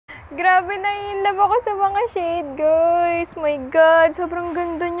Grabe na in love ako sa mga shade, guys. My God, sobrang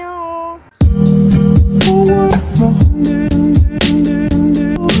ganda niya, oh.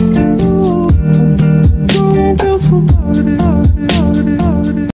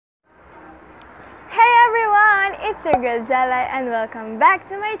 Hey everyone! It's your girl Zala and welcome back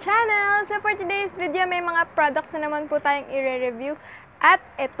to my channel! So for today's video, may mga products na naman po tayong i-review. At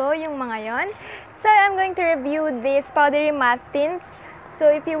ito yung mga yon. So I'm going to review this Powdery Matte Tints. So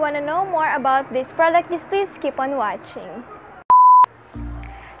if you want to know more about this product, just please keep on watching.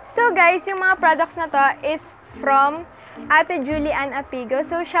 So guys, yung mga products na to is from Ate Julieanne Apigo.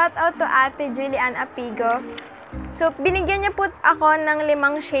 So shout out to Ate Julieanne Apigo. So binigyan niya po ako ng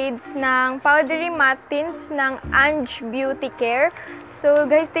 5 shades ng Powdery Matte Tints ng Anjs Beauty Care. So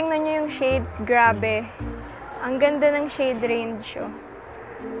guys, tingnan nyo yung shades. Grabe. Ang ganda ng shade range. Oh.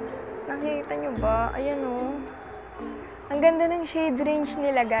 Nakikita nyo ba? Ayan o. Ang ganda ng shade range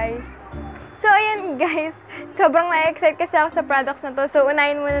nila, guys. So, ayan, guys. Sobrang na-excite kasi ako sa products na to. So,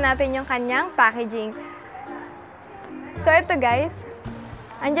 unahin muna natin yung kanyang packaging. So, ito, guys.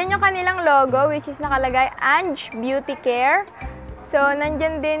 Andyan yung kanilang logo, which is nakalagay Anjs Beauty Care. So,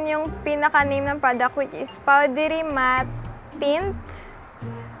 nandyan din yung pinaka-name ng product, which is Powdery Matte Tint.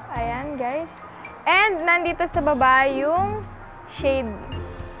 Ayan, guys. And, nandito sa baba yung shade,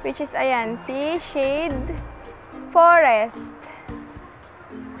 which is, ayan, si shade Forest.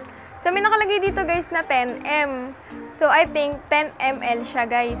 So, may nakalagay dito, guys, na 10M. So, I think 10 ml siya,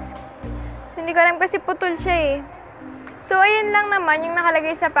 guys. So, hindi ko alam kasi putol siya, eh. So, ayun lang naman yung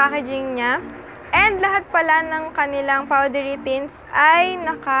nakalagay sa packaging niya. And, lahat pala ng kanilang powdery tints ay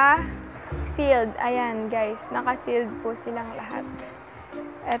naka-sealed. Ayan, guys. Naka-sealed po silang lahat.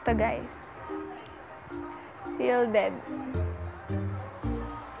 Eto, guys. Sealed.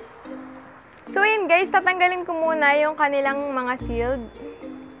 So, yun guys, tatanggalin ko muna yung kanilang mga sealed.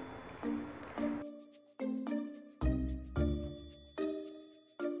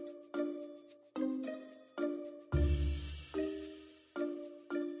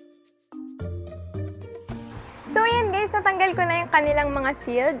 So, ayan guys, natanggal ko na yung kanilang mga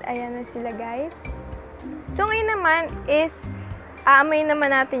sealed. Ayan na sila guys. So, ngayon naman is, aamoy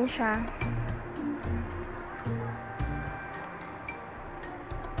naman natin siya.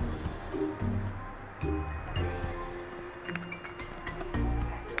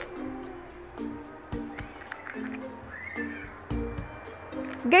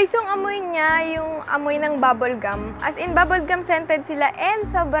 Guys, yung amoy niya, yung amoy ng bubblegum. As in, bubblegum scented sila and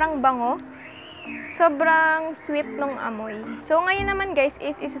sobrang bango. Sobrang sweet nung amoy. So, ngayon naman guys,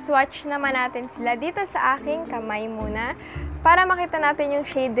 is isa-swatch naman natin sila dito sa aking kamay muna para makita natin yung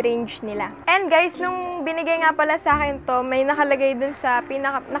shade range nila. And guys, nung binigay nga pala sa akin to, may nakalagay dun sa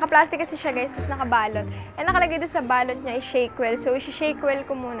naka-plastic kasi siya guys, tapos nakabalot. And nakalagay dun sa balot niya is shake well. So, i-shake well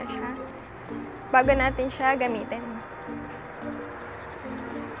ko muna siya bago natin siya gamitin.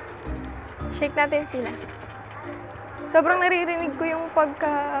 Shake natin sila. Sobrang naririnig ko yung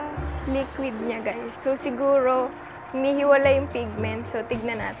pagka-liquid niya, guys. So, siguro, humihiwala yung pigment. So,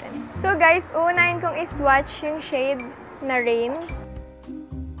 tignan natin. So, guys, uunahin kong i-swatch yung shade na Rain.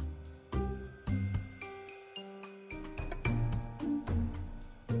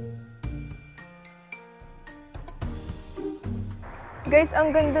 Guys, ang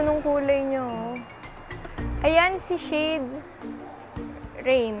ganda ng kulay niyo. Ayan si shade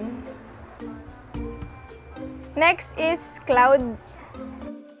Rain. Next is Cloud.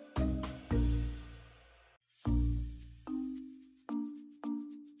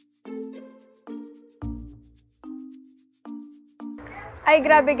 Ay,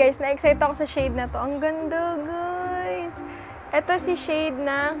 grabe guys. Na-excite ako sa shade na to. Ang ganda, guys. Ito si shade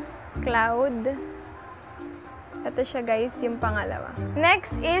na Cloud. Ito siya, guys, yung pangalawa.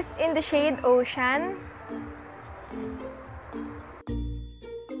 Next is in the shade Ocean.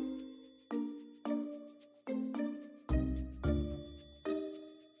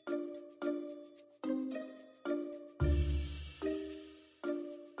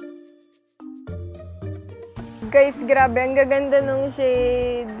 Guys, grabe, ang gaganda nung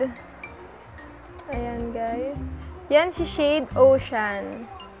shade. Ayan, guys. Yan si shade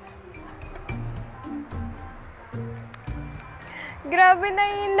Ocean. Grabe,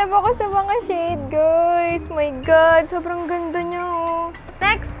 na-in-love ako sa mga shade, guys. My God, sobrang ganda niya, oh.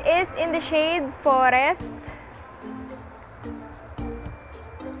 Next is in the shade Forest.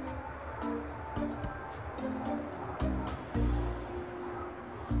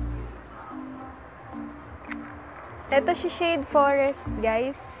 Ito si shade Forest,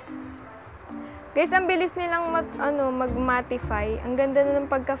 guys. Guys, ang bilis nilang mag-mattify. Ang ganda na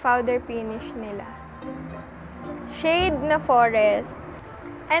ng pagka-powder finish nila. Shade na Forest.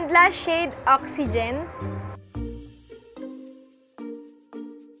 And last shade, Oxygen.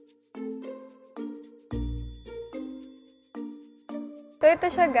 So, ito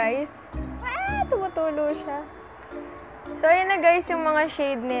siya, guys. Tumutulo siya. So, ayan na, guys, yung mga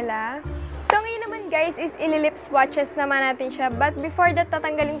shade nila. So, ngayon naman, guys, is ililip swatches naman natin siya. But before that,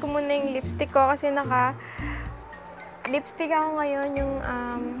 tatanggalin ko muna yung lipstick ko kasi lipstick ako ngayon, yung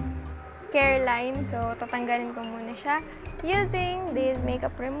care line. So, tatanggalin ko muna siya using this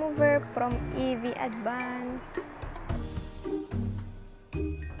makeup remover from EV Advance.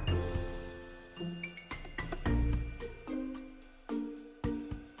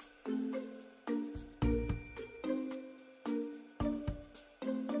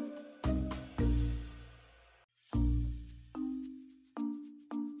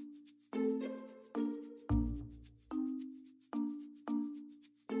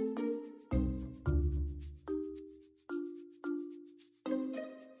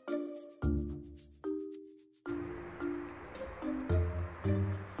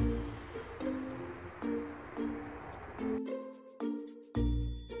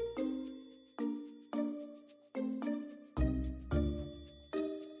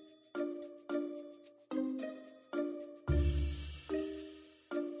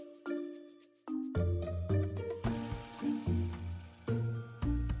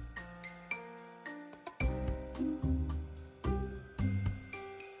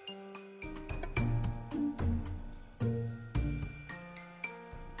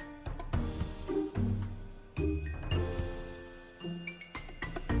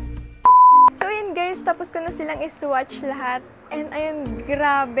 Guys, tapos ko na silang iswatch lahat. And ayun,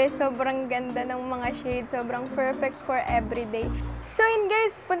 grabe, sobrang ganda ng mga shades. Sobrang perfect for everyday. So yun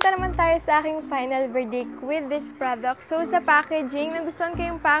guys, punta naman tayo sa aking final verdict with this product. So sa packaging, nagustuhan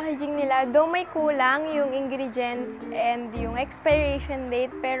ko yung packaging nila. Though may kulang yung ingredients and yung expiration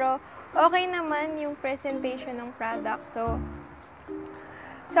date, pero okay naman yung presentation ng product. So,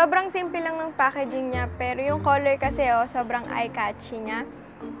 sobrang simple lang ng packaging niya, pero yung color kasi sobrang eye-catchy niya.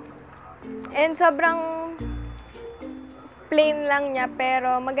 And sobrang plain lang niya,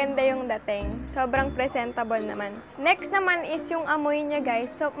 pero maganda yung dating. Sobrang presentable naman. Next naman is yung amoy niya,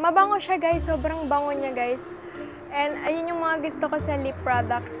 guys. So, mabango siya, guys. Sobrang bango niya, guys. And ayun yung mga gusto ko sa lip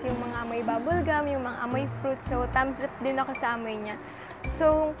products, yung mga amoy bubblegum, yung mga amoy fruit. So, thumbs up din ako sa amoy niya.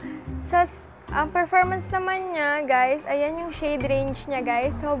 So, sa performance naman niya, guys, ayan yung shade range niya,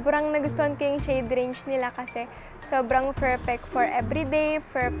 guys. Sobrang nagustuhan ko yung shade range nila kasi sobrang perfect for everyday,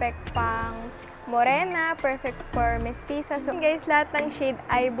 perfect pang morena, perfect for mestiza. So, guys, lahat ng shade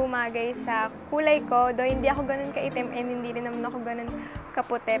ay bumagay sa kulay ko. Though hindi ako ganun kaitim and hindi rin naman ako ganun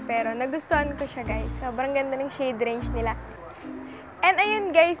kaputi. Pero nagustuhan ko siya, guys. Sobrang ganda ng shade range nila. And ayun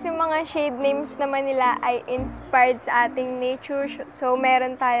guys, yung mga shade names naman nila ay inspired sa ating nature. So,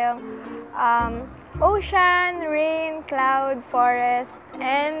 meron tayong ocean, rain, cloud, forest,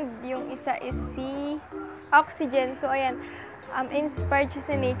 and yung isa is sea, oxygen. So, ayan, inspired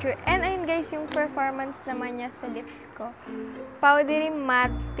siya sa nature. And ayun guys, yung performance naman niya sa lips ko. Powdery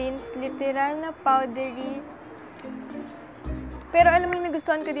Matte Tints, literal na powdery. Pero alam mo yung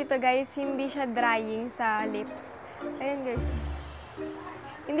nagustuhan ko dito guys, hindi siya drying sa lips. Ayun guys.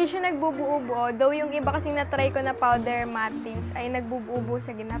 Hindi siya nagbubuo-buo. Though yung iba kasing na-try ko na powder matte tints ay nagbubuo-buo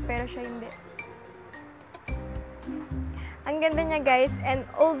sa gina, pero siya hindi. Ang ganda niya guys, and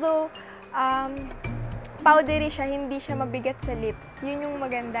although powdery siya, hindi siya mabigat sa lips. Yun yung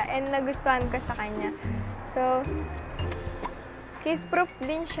maganda and nagustuhan ko sa kanya. So, kiss-proof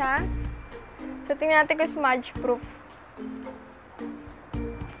din siya. So, tingnan natin kung smudge-proof.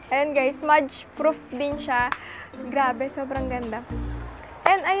 Ayan guys, smudge-proof din siya. Grabe, sobrang ganda.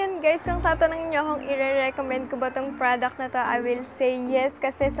 And ayun guys, kung tatanungin nyo kung i-recommend ko ba itong product na to, I will say yes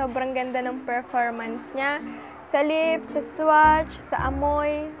kasi sobrang ganda ng performance niya. Sa lips, sa swatch, sa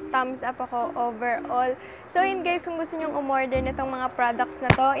amoy, thumbs up ako overall. So yun guys, kung gusto nyong umorder na itong mga products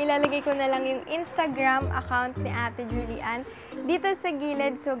na to, ilalagay ko na lang yung Instagram account ni Ate Julieanne dito sa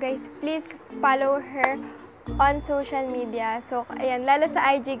gilid. So guys, please follow her on social media. So, ayan, lalo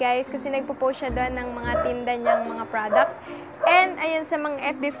sa IG guys, kasi nagpo-post siya doon ng mga tinda niyang mga products. And, ayun, sa mga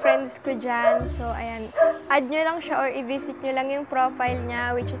FB friends ko dyan. So, ayan, add nyo lang siya or i-visit nyo lang yung profile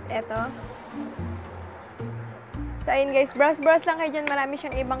niya, which is eto. So, ayun guys, browse lang kayo dyan. Marami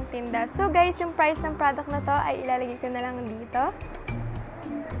siyang ibang tinda. So, guys, yung price ng product na to ay ilalagay ko na lang dito.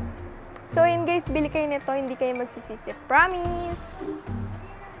 So, ayun guys, bili kayo nito, hindi kayo magsisisi. Promise!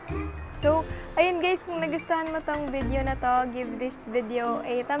 So, Ayun guys, kung nagustuhan mo tong video na to, give this video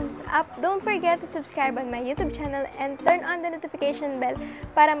a thumbs up. Don't forget to subscribe on my YouTube channel and turn on the notification bell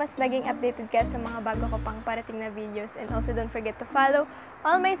para mas maging updated ka sa mga bago ko pang parating na videos. And also don't forget to follow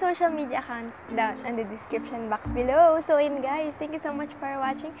all my social media accounts down in the description box below. So ayun guys, thank you so much for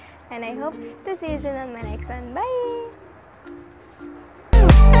watching and I hope to see you soon on my next one. Bye!